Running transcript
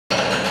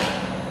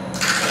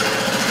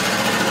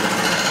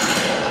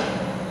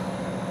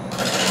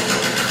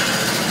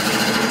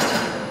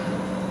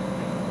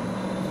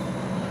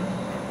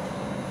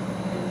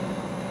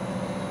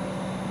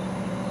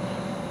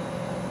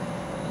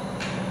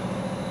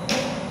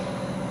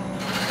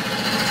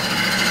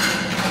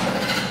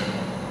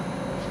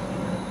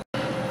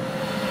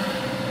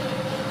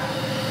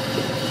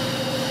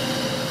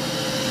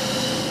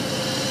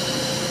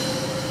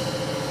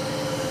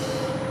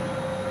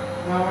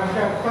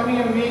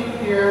plenty of meat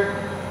here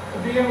to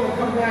be able to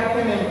come back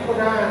in and put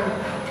on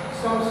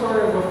some sort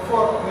of a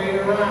foot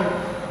later on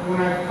when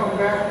I come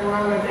back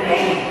around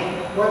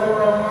and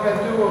whether I want to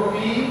do a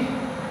bead,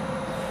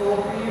 full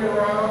bead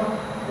around,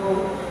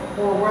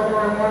 or whether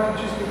I want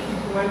to just to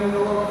keep blending a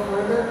little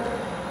further.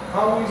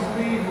 Always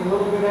leave a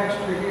little bit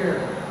extra here.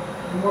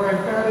 And what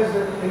I've got is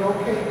an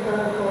okay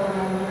curve going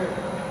on here.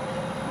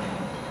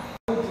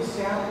 To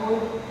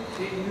sapwood,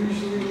 it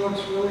usually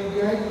looks really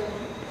good,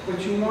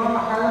 but you want to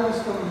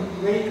harvest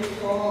them late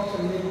fall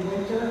to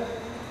midwinter,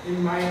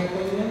 in my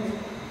opinion,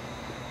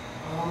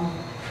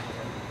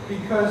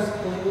 because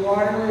the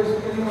water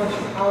is pretty much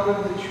out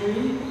of the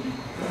tree,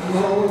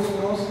 so it's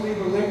mostly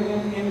the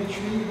lignin in the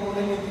tree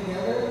holding it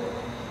together,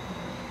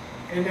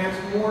 and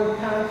that's more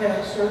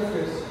contact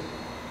surface.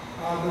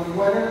 The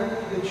wetter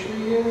the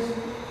tree is,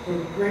 the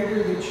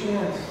greater the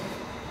chance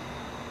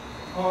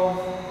of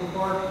the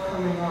bark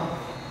coming off.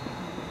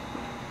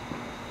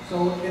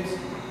 So it's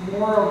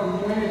more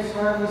of when it's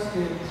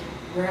harvested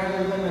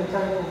rather than the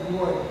type of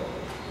wood.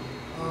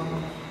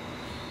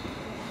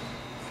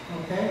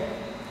 Okay?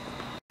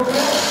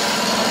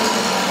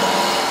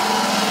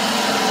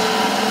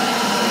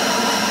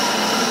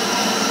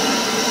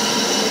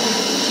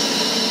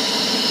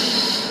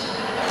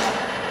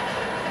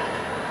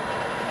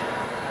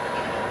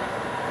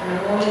 And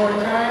one more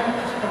time,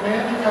 just come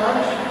in,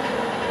 touch,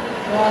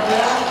 drop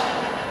out,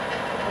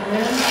 come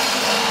in.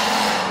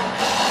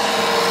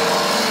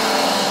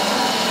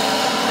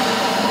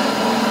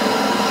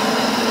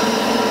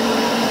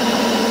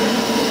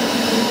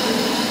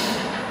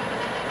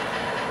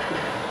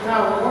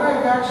 Now, what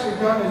I've actually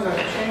done is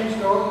I've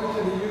changed over to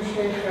the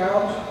U-shaped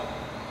gouge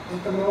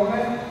at the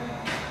moment.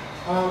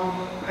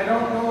 I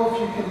don't know if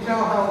you can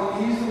tell how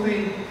easily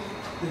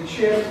the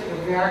chips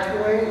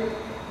evacuate,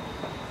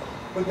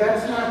 but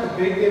that's not the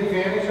big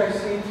advantage I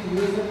see to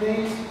using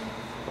these.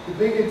 The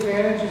big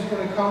advantage is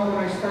going to come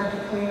when I start to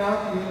clean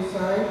out the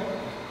inside.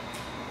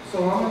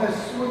 So I'm going to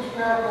switch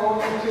back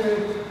over to,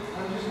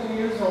 I'm just going to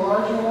use a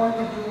larger one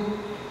to do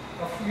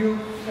a few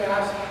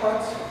fast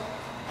cuts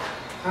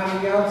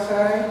on the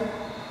outside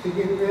to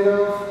get rid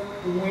of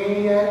the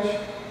weiny edge.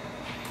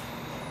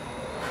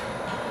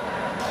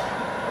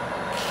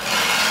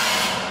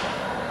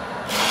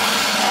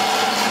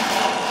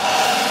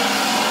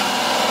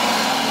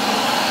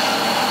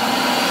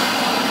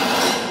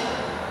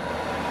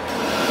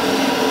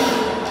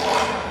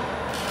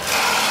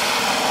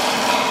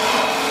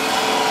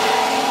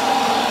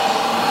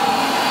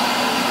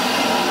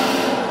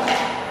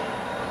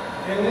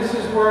 And this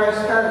is where I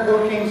start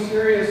looking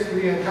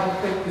seriously at how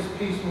thick this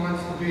piece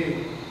wants to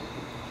be.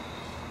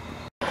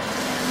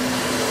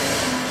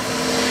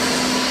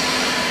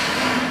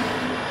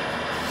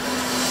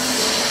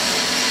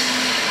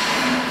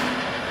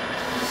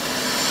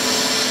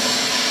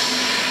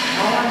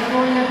 All I'm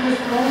doing at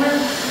this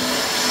moment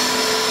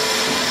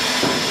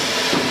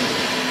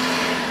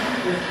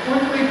is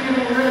quickly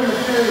getting rid of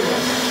material.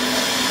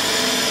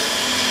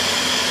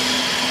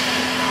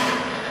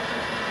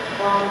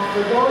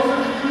 For those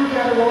of you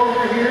that are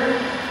over here,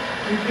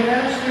 you can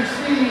actually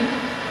see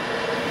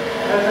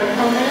as I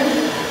come in,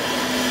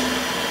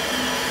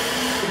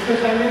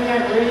 because I'm in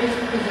that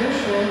raised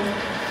position,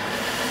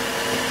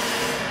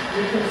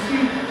 you can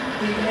see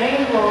the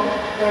angle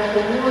that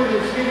the wood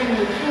is hitting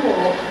the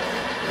tool,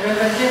 and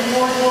as I get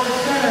more towards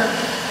center,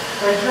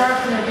 by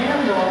dropping the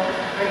handle,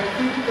 I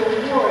keep the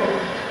wood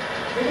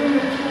hitting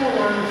the tool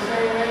on the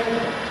same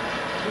angle.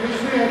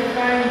 Usually I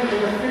find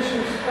an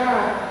efficient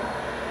spot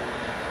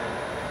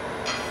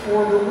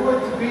for the wood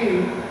to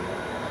be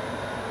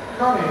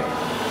coming,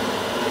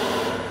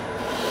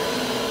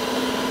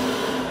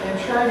 and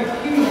try to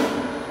keep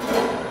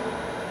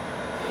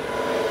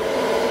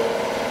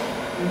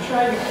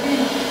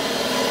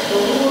the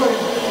wood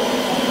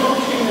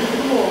approaching the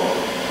tool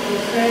in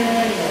the same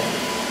angle.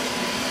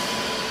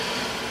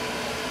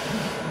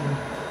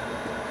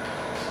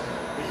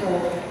 So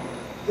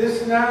this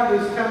knob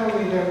is telling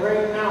me that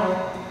right now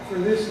for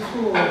this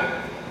tool,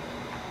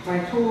 my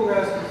tool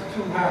rest is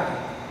too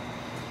high.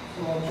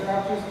 So I'll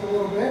drop just a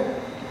little bit,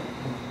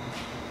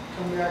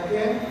 come back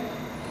in.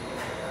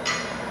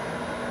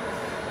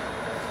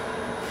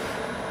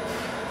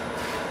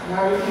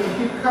 Now you can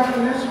keep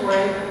cutting this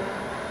way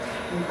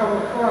and come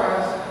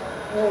across,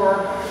 or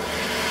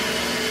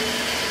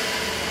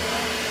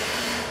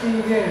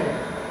feed in.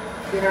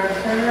 Get on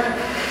center,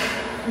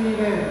 feed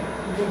in.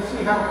 You can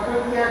see how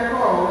quick that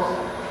goes,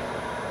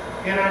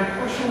 and I'm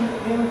pushing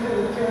into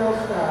the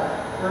tailstock,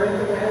 or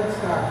into the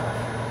headstock.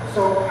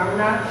 So I'm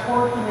not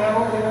torquing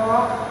out at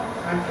all,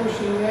 I'm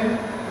pushing in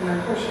and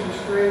I'm pushing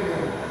straight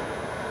in.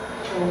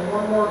 So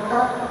one more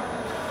cut.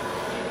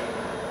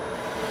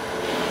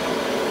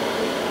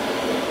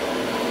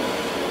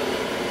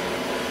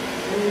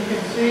 And you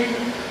can see,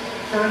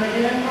 turn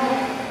again now,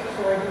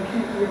 so I can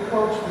keep the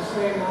approach the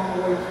same all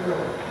the way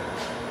through.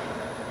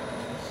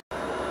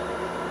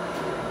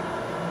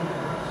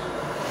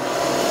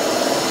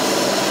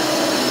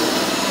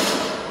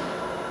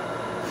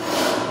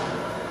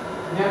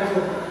 And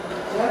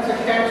that's a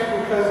catch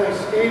because I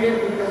skated,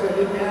 because I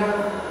didn't have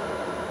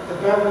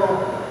bevel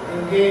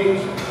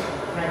engaged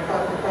and I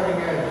cut the cutting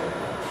edge.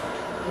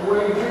 The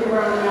way to get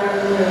around that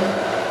is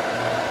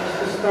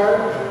to start,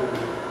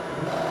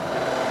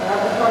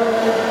 have the cutting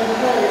edge in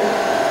place,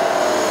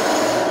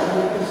 and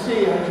you can see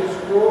I just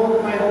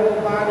rolled my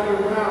whole body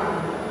around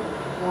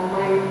while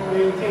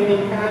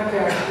maintaining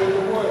contact with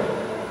the wood.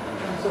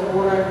 And so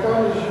what I've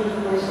done is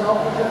used myself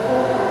as a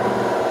fulcrum,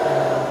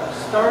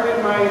 started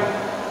my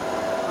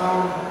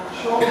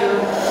shoulder,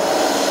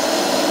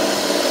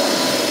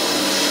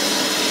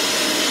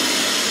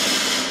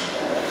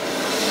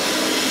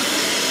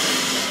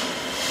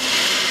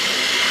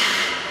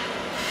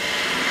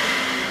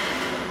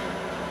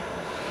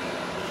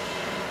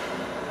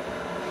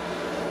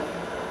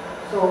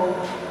 so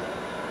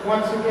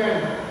once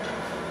again,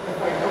 if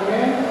I come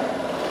in,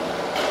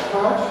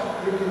 touch,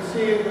 you can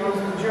see it wants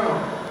to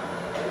jump.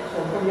 So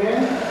come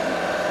in,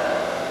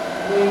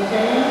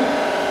 maintain,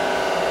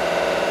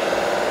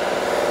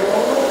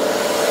 roll,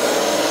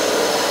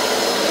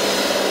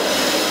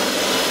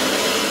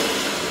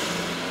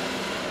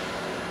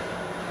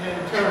 and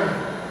turn.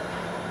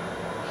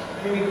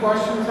 Any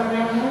questions on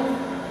that move?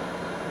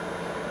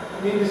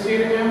 Need to see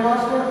it again,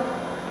 Buster?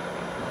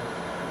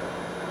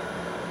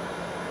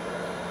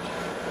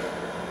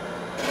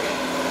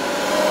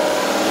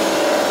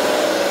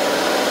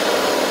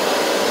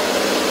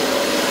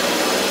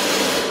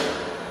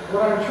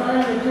 What I'm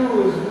trying to do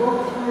is look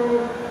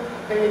through,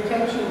 pay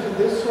attention to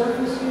this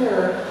surface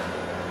here,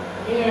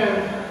 and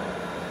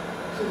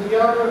to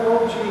the outer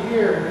OG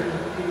here,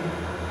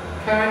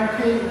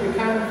 the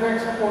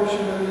convex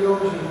portion of the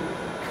OG.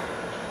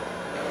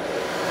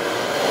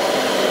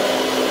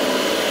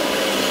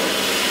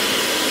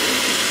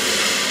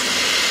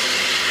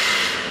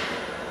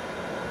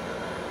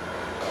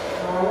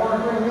 Now I want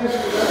to bring this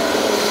to the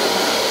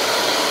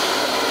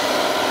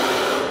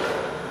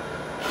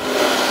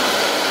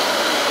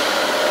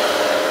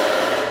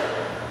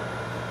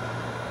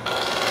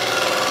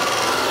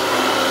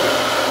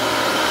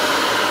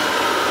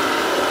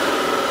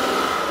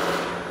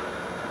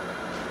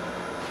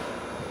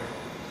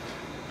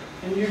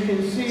and you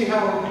can see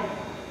how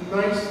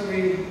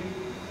nicely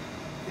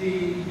the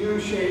U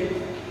shape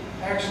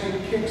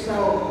actually kicks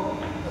out,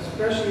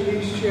 especially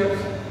these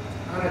chips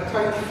on a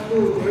tight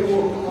flute. They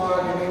will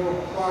clog and they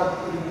will clog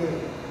pretty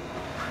good.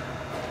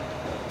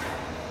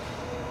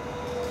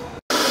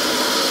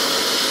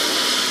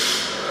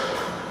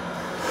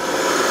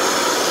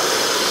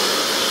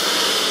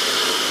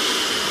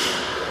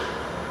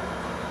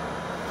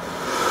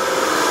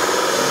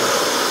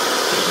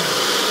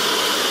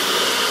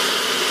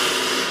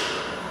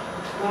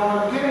 Now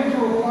I'm getting to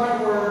a point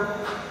where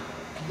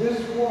this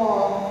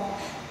wall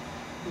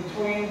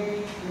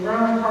between the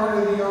round part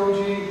of the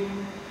OG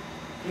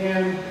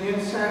and the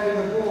inside of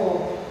the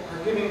bowl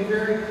are getting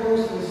very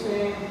close to the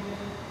same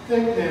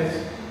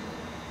thickness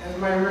as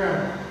my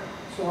rim.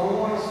 So I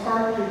want to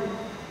start to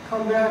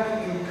come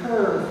back and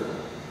curve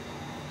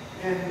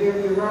and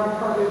give the round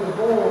part of the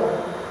bowl.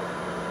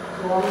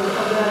 So I'm going to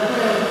come back in.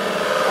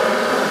 I'm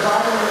just going to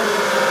bottom it.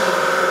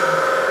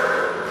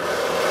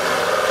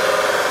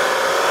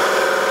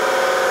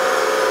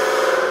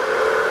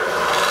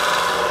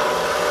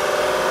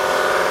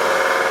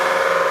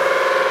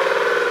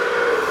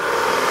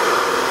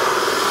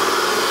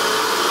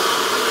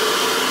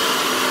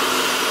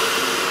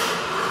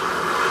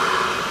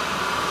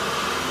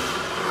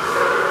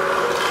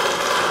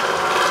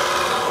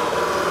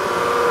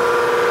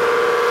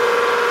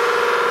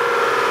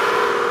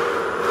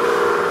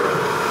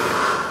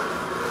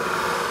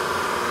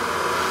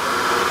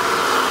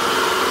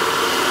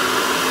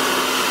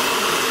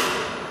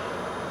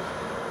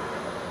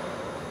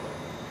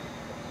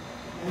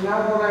 And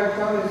now what I've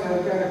done is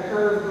I've got a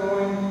curve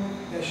going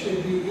that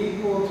should be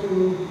equal to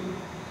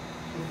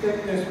the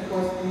thickness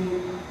plus the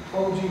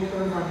OG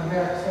curve on the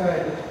back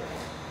side.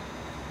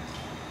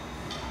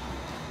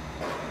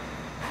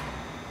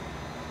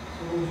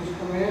 So we just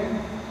come in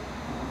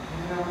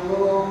and have a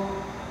little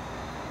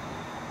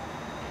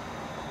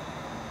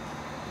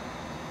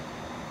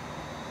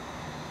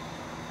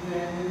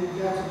and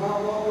that's about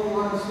what we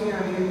want to see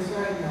on the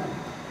inside now.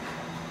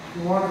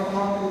 You want to come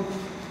up and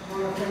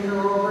run a finger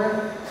over it.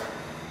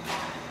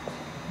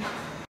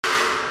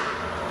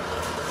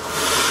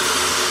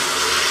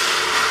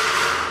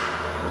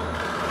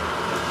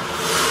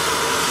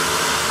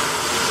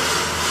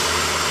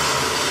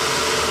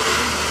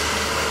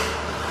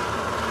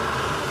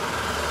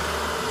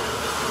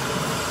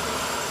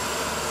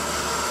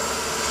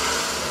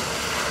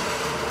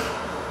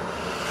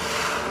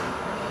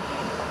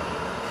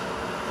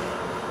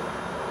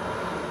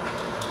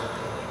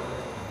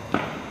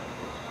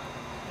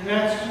 And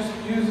that's just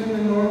using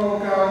the normal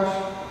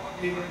gouge.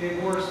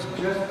 It works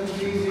just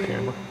as easy.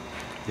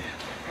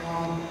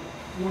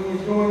 When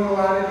you're doing a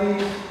lot of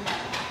these,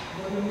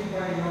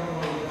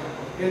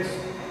 it's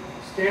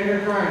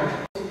standard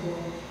grind.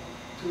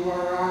 To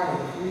our eye,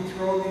 if we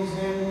throw these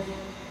in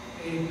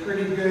a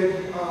pretty good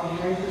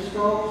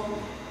microscope,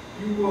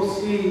 you will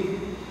see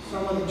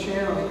some of the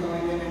channels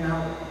going in and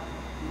out.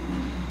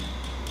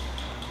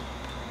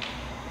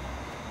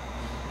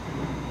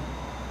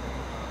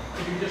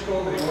 you just go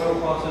over the oil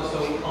process?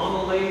 So on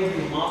the lathe,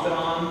 you mop it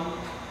on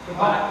the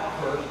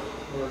back first?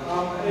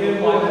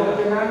 It will have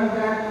been on the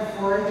back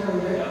before I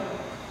turned it. Yeah.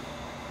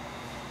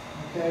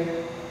 Okay,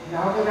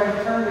 now that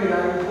I've turned it, I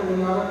will put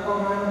another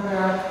coat on the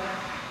back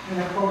and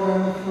a coat on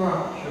the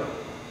front. Sure.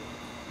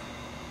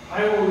 I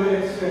will let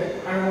it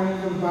sit. I won't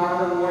even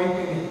bother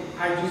wiping it.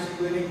 I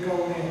just let it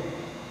go in.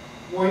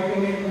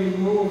 Wiping it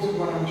removes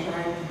what I'm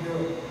trying to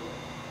do.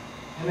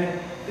 And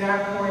at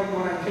that point,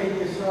 when I take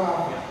this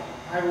off,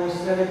 I will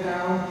set it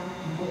down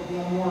and put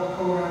one more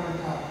coat on the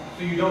top.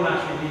 So you don't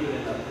actually leave it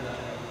in that back?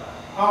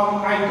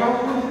 I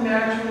don't with the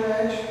natural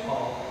edge.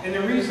 Oh. And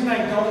the reason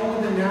I don't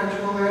with the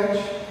natural edge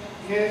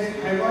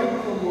is I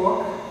like the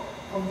look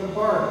of the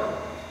bark.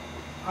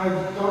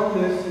 I've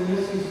done this, and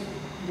this is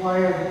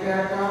why I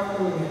back off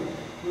doing it.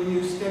 When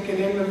you stick it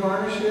in the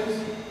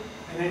varnishes,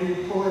 and then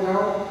you pull it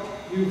out,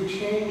 you've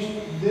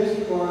changed this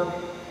bark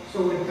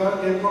so it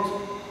looks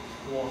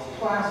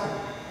plastic.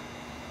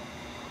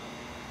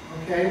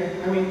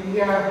 Okay? I mean,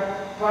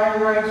 yeah, by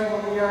rights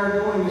what we are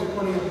doing is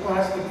putting a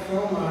plastic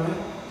film on it,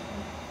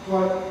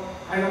 but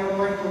I don't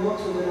like the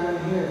looks of it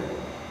on here,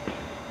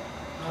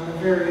 on the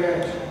very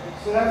edge.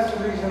 So that's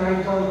the reason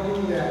I don't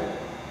do that.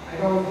 I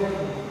don't dip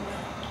it.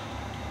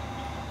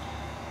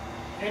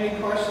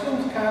 Any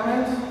questions,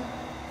 comments,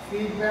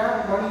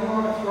 feedback? What do you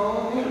want to throw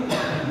at me?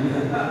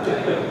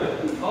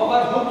 How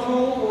about hook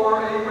tool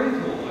or a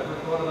ring tool? Ever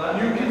thought of that?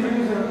 You can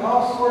use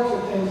all sorts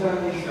of things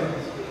on these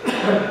things.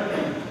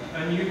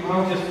 And you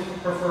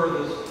just prefer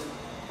this?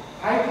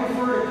 I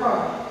prefer to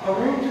cut. A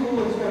ring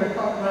tool is going to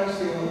cut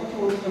nicely. A hook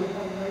tool is going to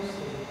cut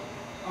nicely.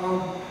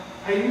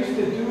 I used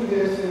to do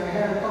this, and I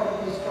had a couple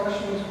of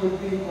discussions with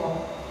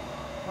people.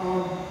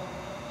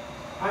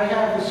 I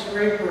have a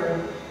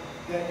scraper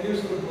that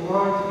used to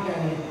belong to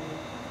Kenny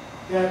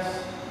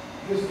that's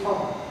this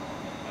tall.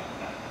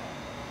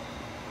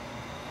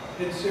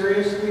 It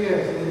seriously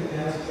is.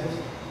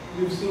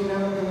 You've seen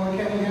them, the one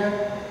Kenny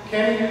had?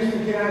 Kenny used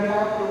to get on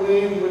top of the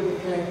lathe with the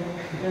thing,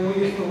 and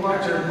we used to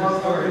watch it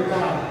bump up and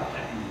down.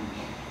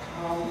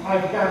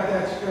 I've got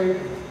that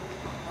scraper.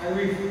 I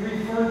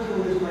refer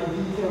to it as my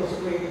detail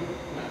scraper.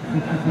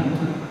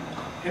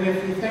 And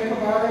if you think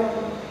about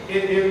it,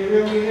 it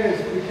really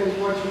is, because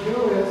what you do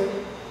is,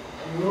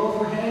 you're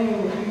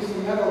overhanging a piece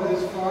of metal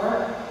this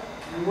far,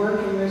 and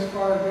working this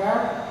far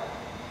back.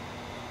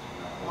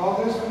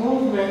 All this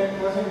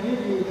movement doesn't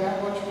give you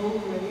that much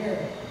movement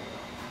here.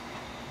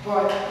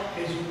 But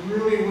it's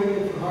really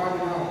wicked for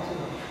hogging out too.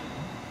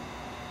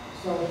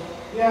 So,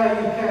 yeah,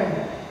 you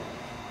can.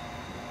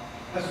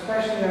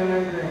 Especially on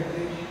end grain.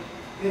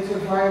 It's a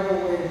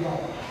viable way to go.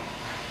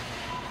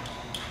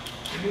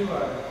 You,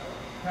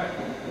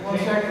 1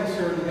 second,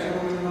 sir. The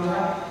gentleman in the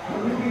back. can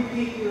you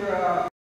repeat your